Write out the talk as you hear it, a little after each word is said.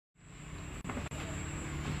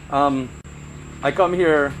I come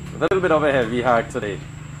here with a little bit of a heavy heart today.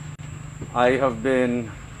 I have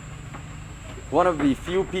been one of the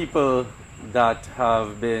few people that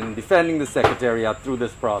have been defending the Secretariat through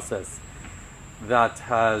this process, that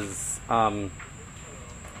has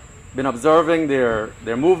been observing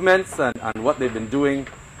their movements and what they've been doing,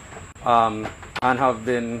 and have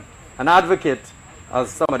been an advocate as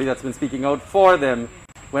somebody that's been speaking out for them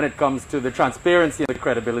when it comes to the transparency and the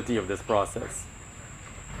credibility of this process.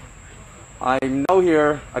 I'm now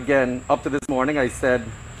here again. Up to this morning, I said,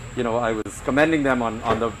 you know, I was commending them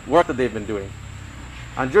on the work that they've been doing.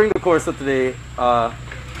 And during the course of today,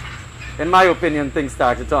 in my opinion, things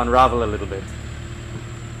started to unravel a little bit.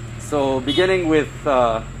 So beginning with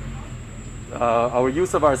our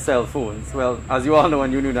use of our cell phones. Well, as you all know,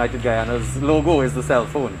 in United Guyana's logo is the cell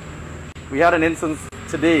phone. We had an instance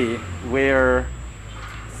today where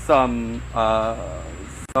some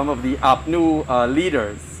of the APNU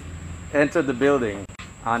leaders entered the building,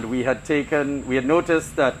 and we had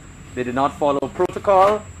noticed that they did not follow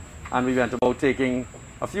protocol, and we went about taking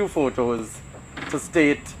a few photos to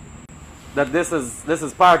state that this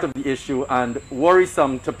is part of the issue and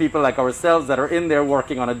worrisome to people like ourselves that are in there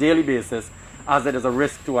working on a daily basis, as it is a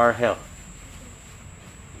risk to our health.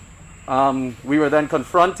 We were then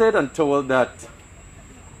confronted and told that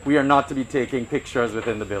we are not to be taking pictures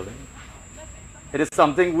within the building. It is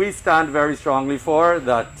something we stand very strongly for,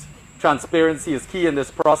 that transparency is key in this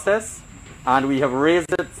process, and we have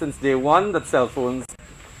raised it since day one that cell phones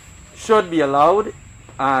should be allowed,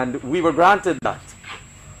 and we were granted that.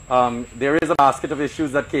 There is a basket of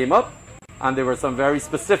issues that came up, and there were some very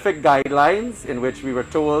specific guidelines in which we were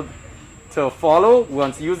told to follow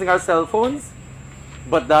once using our cell phones,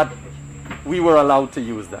 but that we were allowed to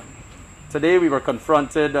use them. Today we were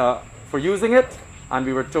confronted for using it, and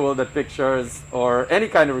we were told that pictures or any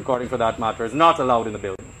kind of recording for that matter is not allowed in the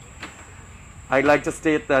building. I'd like to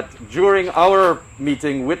state that during our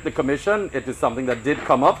meeting with the Commission, it is something that did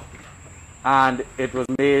come up, and it was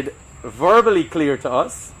made verbally clear to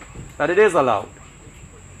us that it is allowed.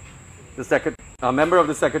 A member of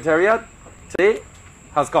the Secretariat today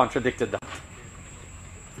has contradicted that.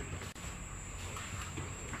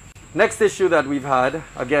 Next issue that we've had,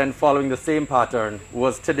 again following the same pattern,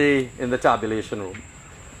 was today in the tabulation room.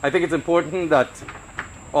 I think it's important that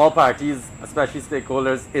all parties, especially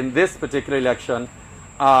stakeholders in this particular election,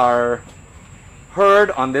 are heard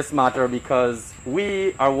on this matter, because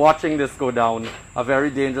we are watching this go down a very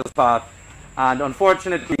dangerous path, and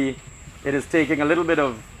unfortunately it is taking a little bit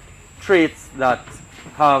of traits that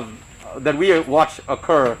we watch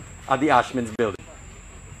occur at the Ashman's building.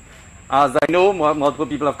 As I know, multiple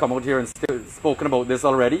people have come out here and spoken about this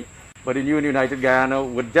already, but in United Guyana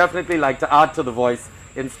would definitely like to add to the voice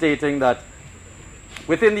in stating that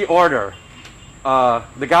within the order,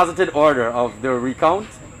 the gazetted order of the recount,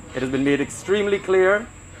 it has been made extremely clear,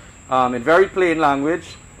 in very plain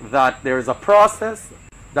language, that there is a process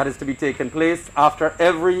that is to be taken place after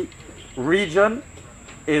every region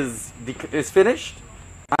is finished,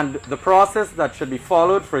 and the process that should be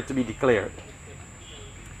followed for it to be declared.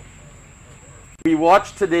 We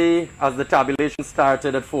watched today as the tabulation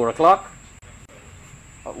started at 4 o'clock.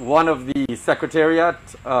 One of the Secretariat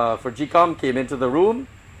for GECOM came into the room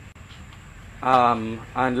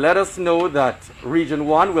and let us know that Region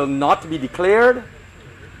 1 will not be declared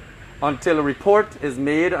until a report is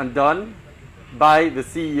made and done by the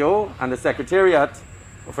CEO and the Secretariat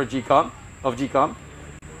for GECOM,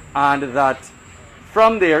 and that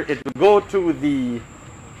from there it will go to the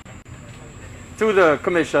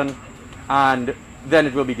Commission, and then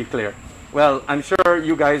it will be declared. Well, I'm sure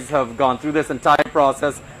you guys have gone through this entire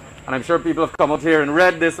process, and I'm sure people have come out here and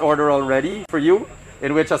read this order already for you,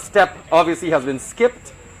 in which a step obviously has been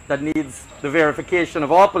skipped that needs the verification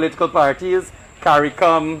of all political parties,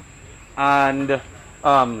 CARICOM, and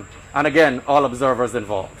again, all observers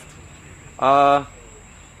involved.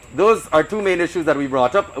 Those are two main issues that we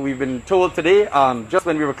brought up. We've been told today, just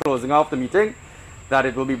when we were closing off the meeting, that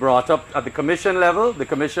it will be brought up at the Commission level. The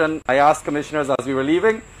Commission, I asked commissioners as we were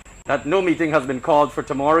leaving, that no meeting has been called for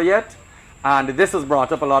tomorrow yet, and this has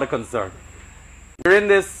brought up a lot of concern. We're in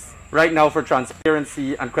this right now for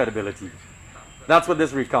transparency and credibility. That's what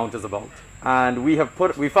this recount is about. And we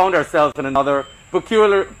found ourselves in another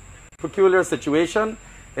peculiar situation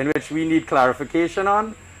in which we need clarification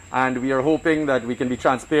on, and we are hoping that we can be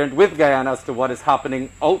transparent with Guyana as to what is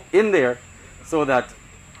happening out in there, so that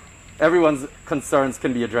everyone's concerns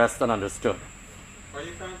can be addressed and understood. Are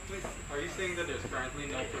you saying that there's currently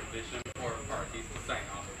no provision for parties to sign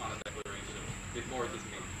off on a declaration before this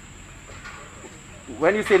meeting?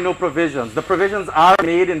 When you say no provisions, the provisions are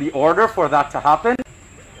made in the order for that to happen.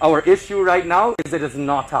 Our issue right now is it is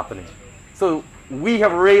not happening. So we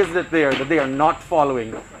have raised it there that they are not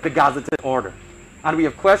following the gazetted order. And we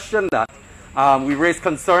have questioned that. We raised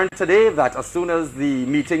concern today that as soon as the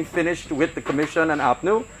meeting finished with the Commission and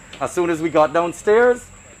APNU, as soon as we got downstairs,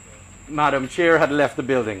 Madam Chair had left the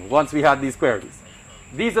building once we had these queries.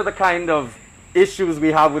 These are the kind of issues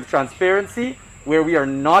we have with transparency, where we are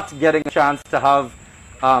not getting a chance to have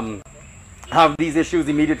these issues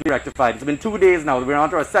immediately rectified. It's been 2 days now. We're on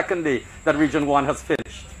to our second day that Region 1 has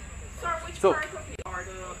finished. Sir, which part of the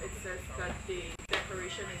order it says that the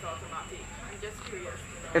declaration is automatic? I'm just curious.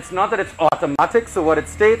 It's not that it's automatic. So what it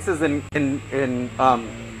states is in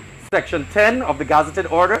Section 10 of the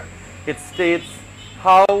gazetted order, it states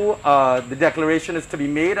how the declaration is to be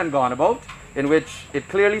made and gone about, in which it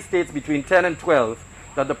clearly states between 10 and 12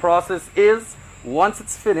 that the process is, once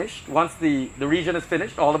it's finished, once the region is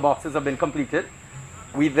finished, all the boxes have been completed,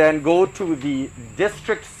 we then go to the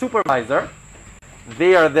district supervisor.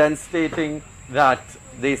 They are then stating that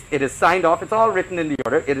it is signed off. It's all written in the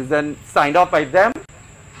order. It is then signed off by them.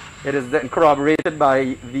 It is then corroborated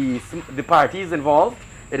by the parties involved.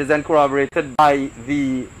 It is then corroborated by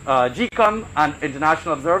the GECOM and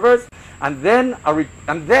international observers, and then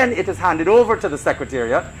it is handed over to the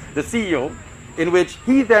Secretariat, the CEO, in which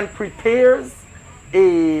he then prepares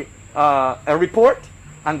a report,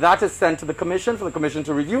 and that is sent to the Commission for the Commission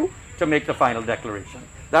to review to make the final declaration.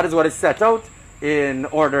 That is what is set out in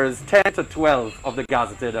orders 10 to 12 of the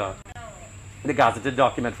gazetted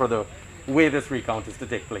document for the way this recount is to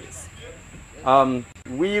take place.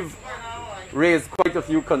 We've raised quite a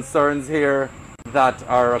few concerns here that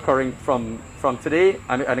are occurring from today.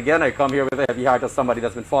 And again, I come here with a heavy heart as somebody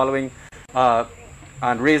that's been following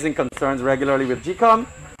and raising concerns regularly with GECOM.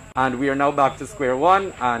 And we are now back to square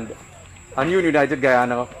one, and a new United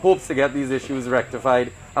Guyana hopes to get these issues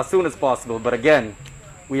rectified as soon as possible. But again,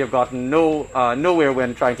 we have gotten nowhere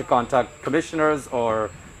when trying to contact commissioners or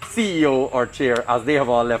CEO or chair, as they have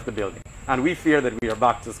all left the building. And we fear that we are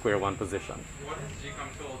back to square one position. What has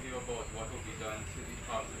GECOM told you about what will be done to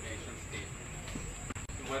the observation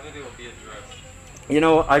statement? Whether they will be addressed? You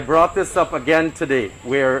know, I brought this up again today,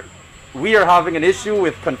 where we are having an issue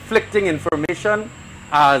with conflicting information,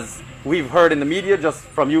 as we've heard in the media just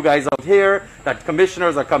from you guys out here, that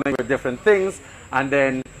commissioners are coming with different things, and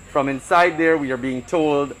then from inside there we are being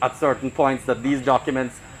told at certain points that these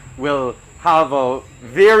documents will have a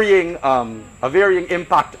varying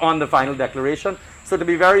impact on the final declaration. So to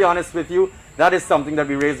be very honest with you, that is something that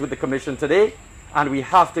we raised with the Commission today, and we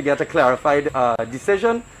have to get a clarified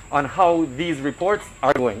decision on how these reports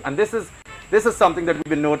are going. And this is something that we've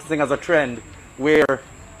been noticing as a trend, where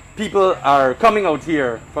people are coming out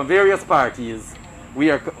here from various parties.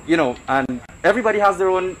 We are, and everybody has their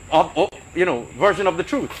own, version of the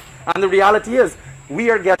truth. And the reality is, we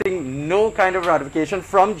are getting no kind of ratification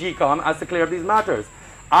from GECOM as to clear these matters.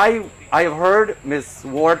 I have heard Ms.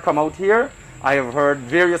 Ward come out here. I have heard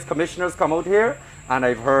various commissioners come out here, and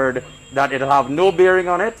I've heard that it'll have no bearing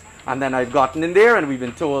on it. And then I've gotten in there, and we've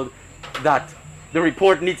been told that the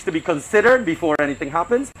report needs to be considered before anything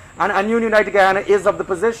happens. And a new United Guyana is of the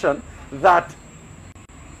position that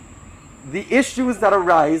the issues that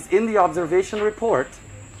arise in the observation report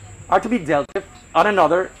are to be dealt with on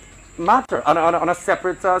another matter, on a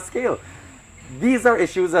separate scale. These are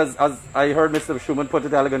issues, as I heard Mr. Schumann put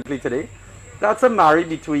it elegantly today, that's a marry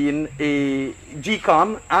between a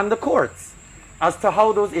GECOM and the courts as to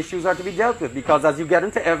how those issues are to be dealt with. Because as you get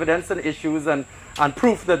into evidence and issues and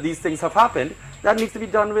proof that these things have happened, that needs to be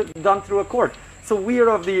done through a court. So we are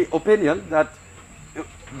of the opinion that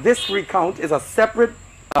this recount is a separate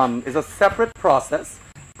process,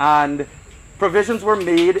 and provisions were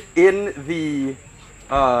made in the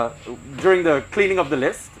during the cleaning of the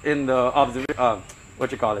list in the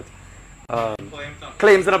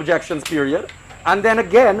claims and objections period, and then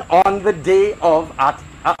again on the day of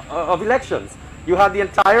elections. You had the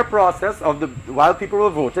entire process while people were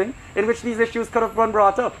voting, in which these issues could have been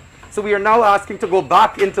brought up. So we are now asking to go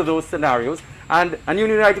back into those scenarios, and a new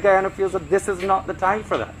United Guyana feels that this is not the time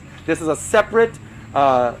for that. This is a separate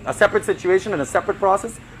situation and a separate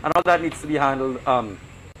process, and all that needs to be handled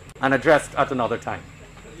and addressed at another time.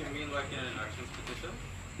 You mean like in an elections petition?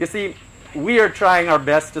 You see, we are trying our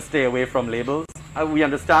best to stay away from labels. We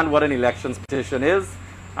understand what an elections petition is,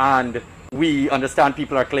 and we understand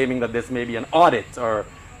people are claiming that this may be an audit or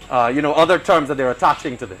other terms that they're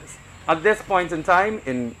attaching to this. At this point in time,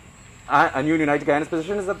 in a new United Guyana's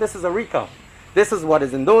position is that this is a recount. This is what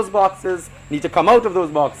is in those boxes, need to come out of those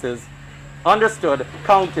boxes, understood,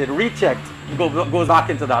 counted, rechecked, goes back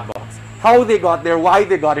into that box. How they got there, why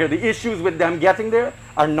they got here, the issues with them getting there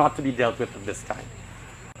are not to be dealt with at this time.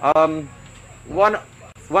 One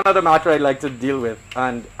other matter I'd like to deal with,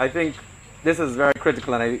 and I think this is very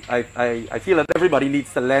critical, and I feel that everybody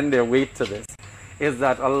needs to lend their weight to this, is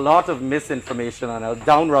that a lot of misinformation and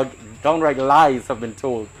downright lies have been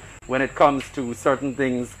told when it comes to certain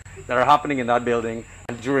things that are happening in that building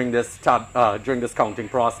and during this counting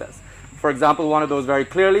process. For example, one of those very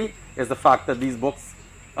clearly is the fact that these books,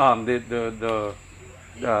 the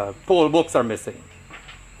poll books are missing.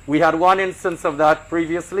 We had one instance of that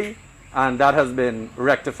previously, and that has been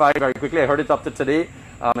rectified very quickly. I heard it up to today.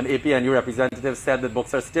 An APNU representative said that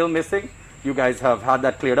books are still missing. You guys have had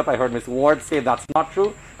that cleared up. I heard Ms. Ward say that's not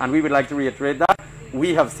true, and we would like to reiterate that.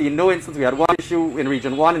 We have seen no instance. We had one issue in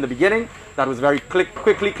Region 1 in the beginning that was very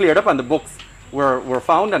quickly cleared up, and the books were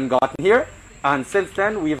found and gotten here. And since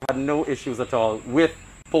then, we've had no issues at all with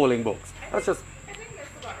polling books. That's just... I think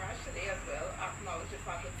Mr. Barrage today as well acknowledged the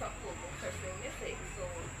fact that some poll books are still missing.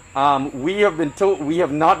 So we have been told, we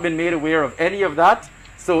have not been made aware of any of that.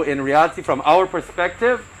 So in reality, from our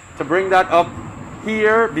perspective, to bring that up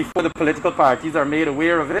here before the political parties are made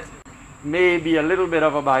aware of it may be a little bit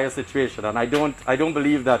of a biased situation, and I don't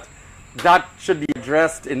believe that that should be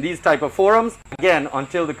addressed in these type of forums, again,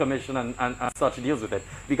 until the commission and such deals with it.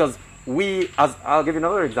 Because I'll give you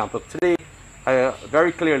another example. Today,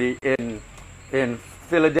 very clearly in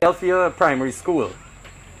Philadelphia primary school,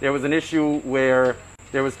 there was an issue where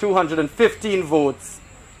there was 215 votes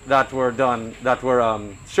that were done, that were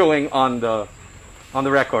showing on the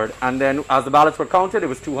record, and then as the ballots were counted, it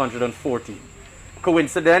was 214.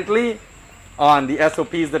 Coincidentally, on the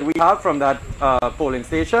SOPs that we have from that polling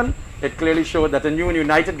station, it clearly showed that a new and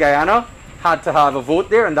united Guyana had to have a vote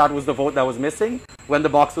there, and that was the vote that was missing. When the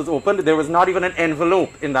box was opened, there was not even an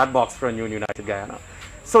envelope in that box for a new and united Guyana.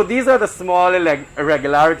 So these are the small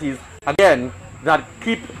irregularities, again, that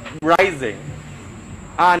keep rising.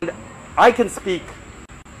 And I can speak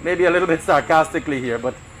maybe a little bit sarcastically here,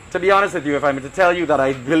 but to be honest with you, if I'm to tell you that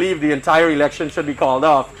I believe the entire election should be called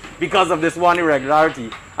off because of this one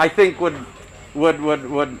irregularity, I think would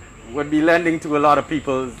be lending to a lot of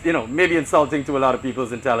people's, maybe insulting to a lot of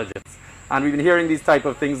people's intelligence. And we've been hearing these type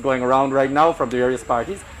of things going around right now from the various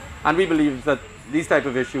parties, and we believe that these type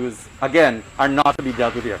of issues, again, are not to be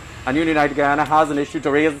dealt with here. And United Guyana has an issue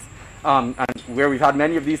to raise, and where we've had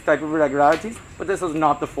many of these type of irregularities, but this is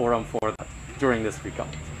not the forum for that during this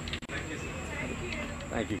recount. Thank you.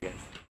 Thank you, guys.